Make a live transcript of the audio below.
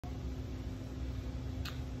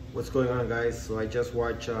What's going on, guys? So I just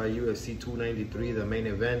watched UFC 293, the main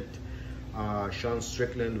event. Sean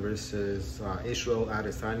Strickland versus Israel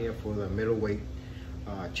Adesanya for the middleweight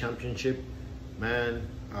championship. Man,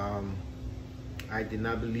 I did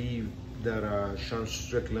not believe that Sean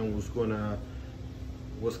Strickland was gonna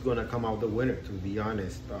come out the winner. To be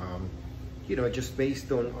honest, you know, just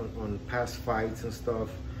based on past fights and stuff,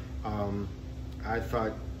 I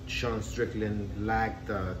thought Sean Strickland lacked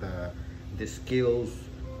the skills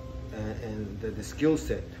and the skill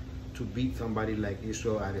set to beat somebody like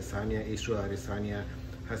Israel Adesanya. Israel Adesanya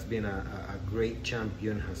has been a great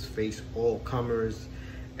champion, has faced all comers,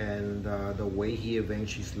 and the way he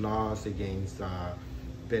avenged his loss against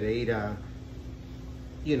Pereira,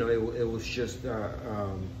 you know, it was just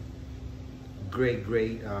great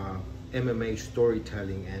MMA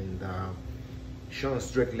storytelling. And Sean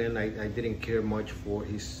Strickland, I didn't care much for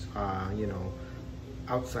his you know,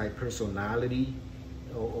 outside personality,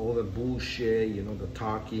 all the bullshit, you know, the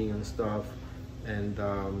talking and stuff. And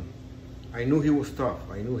I knew he was tough.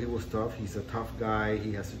 He's a tough guy.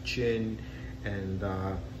 He has a chin. And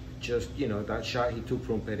just, you know, that shot he took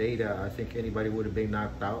from Pereira, I think anybody would have been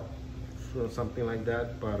knocked out from something like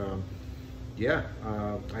that. But yeah,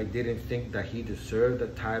 I didn't think that he deserved a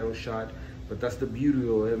title shot. But that's the beauty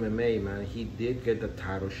of MMA, man. He did get the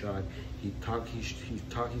title shot. He talked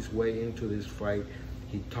his way into this fight.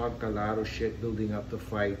 He talked a lot of shit building up the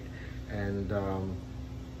fight, and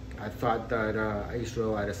I thought that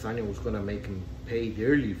Israel Adesanya was gonna make him pay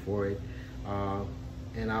dearly for it,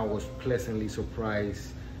 and I was pleasantly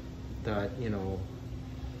surprised that, you know,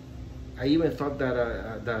 I even thought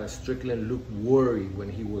that that Strickland looked worried when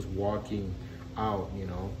he was walking out, you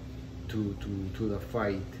know, to the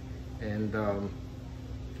fight, and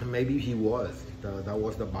maybe he was. That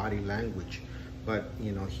was the body language, but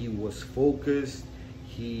you know, he was focused.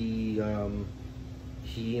 He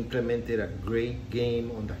implemented a great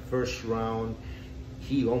game on the first round.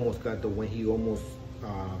 He almost got the win. He almost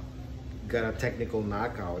got a technical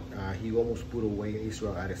knockout. He almost put away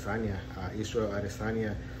Israel Adesanya. Israel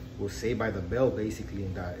Adesanya was saved by the bell basically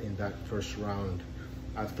in that first round.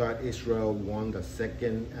 I thought Israel won the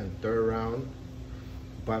second and third round,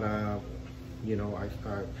 but you know, I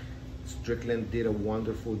thought Strickland did a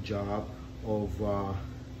wonderful job of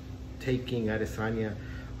taking Adesanya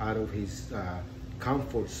out of his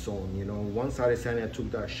comfort zone. You know, once Adesanya took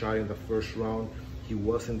that shot in the first round, he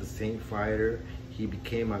wasn't the same fighter. He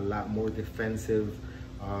became a lot more defensive.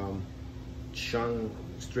 Sean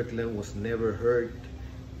Strickland was never hurt.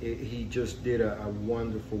 He just did a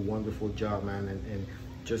wonderful job, man, and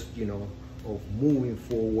just, you know, of moving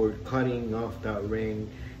forward, cutting off that ring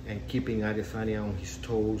and keeping Adesanya on his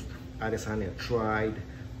toes. Adesanya tried,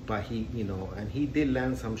 but he, you know, and he did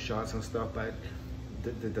land some shots and stuff, but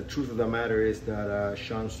the truth of the matter is that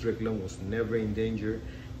Sean Strickland was never in danger.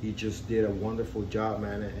 He just did a wonderful job,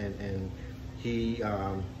 man, and he,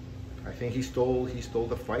 I think he stole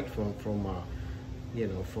the fight from you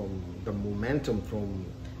know, from the momentum from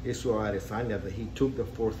Israel Adesanya. That he took the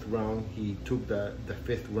fourth round, he took the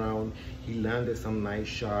fifth round, he landed some nice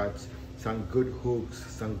shots, some good hooks,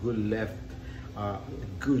 some good left,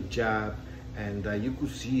 good jab, and you could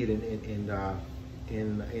see it in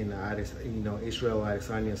you know, Israel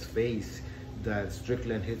Adesanya's face that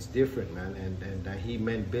Strickland hits different, man, and that he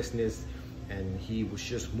meant business, and he was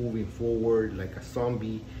just moving forward like a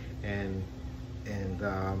zombie, and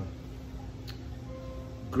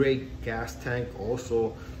great gas tank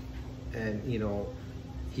also. And you know,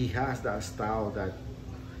 he has that style that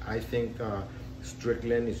I think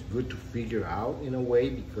Strickland is good to figure out in a way,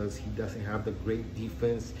 because he doesn't have the great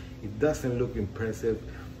defense. It doesn't look impressive,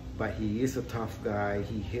 but he is a tough guy.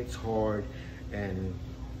 He hits hard, and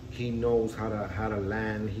he knows how to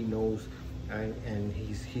land. He knows, and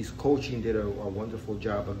his coaching did a wonderful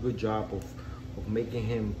job, a good job of making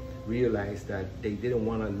him realize that they didn't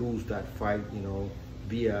want to lose that fight, you know,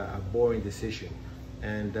 via a boring decision.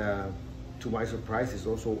 And to my surprise, it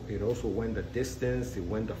also went the distance. It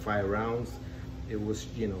went the 5 rounds. It was,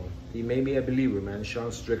 you know, he made me a believer, man.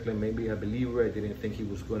 Sean Strickland made me a believer. I didn't think he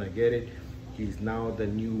was gonna get it. He's now the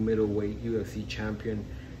new middleweight UFC champion,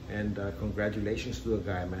 and congratulations to the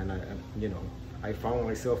guy, man. You know, I found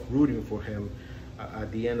myself rooting for him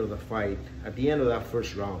at the end of the fight, at the end of that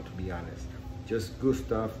first round, to be honest. Just good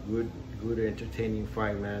stuff, good entertaining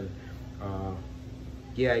fight, man.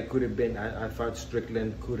 Yeah, it could have been, I thought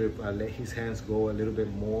Strickland could have let his hands go a little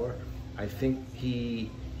bit more. I think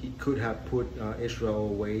he could have put Israel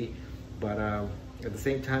away, but at the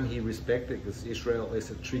same time, he respected, because Israel is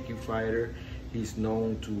a tricky fighter. He's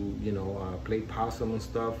known to, you know, play possum and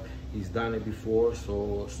stuff. He's done it before,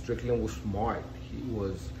 so Strickland was smart.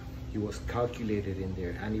 He was calculated in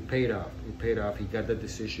there, and he paid off. It paid off. He got the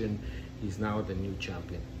decision. He's now the new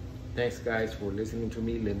champion. Thanks, guys, for listening to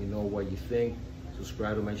me. Let me know what you think.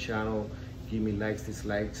 Subscribe to my channel. Give me likes,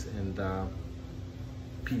 dislikes, and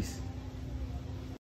peace.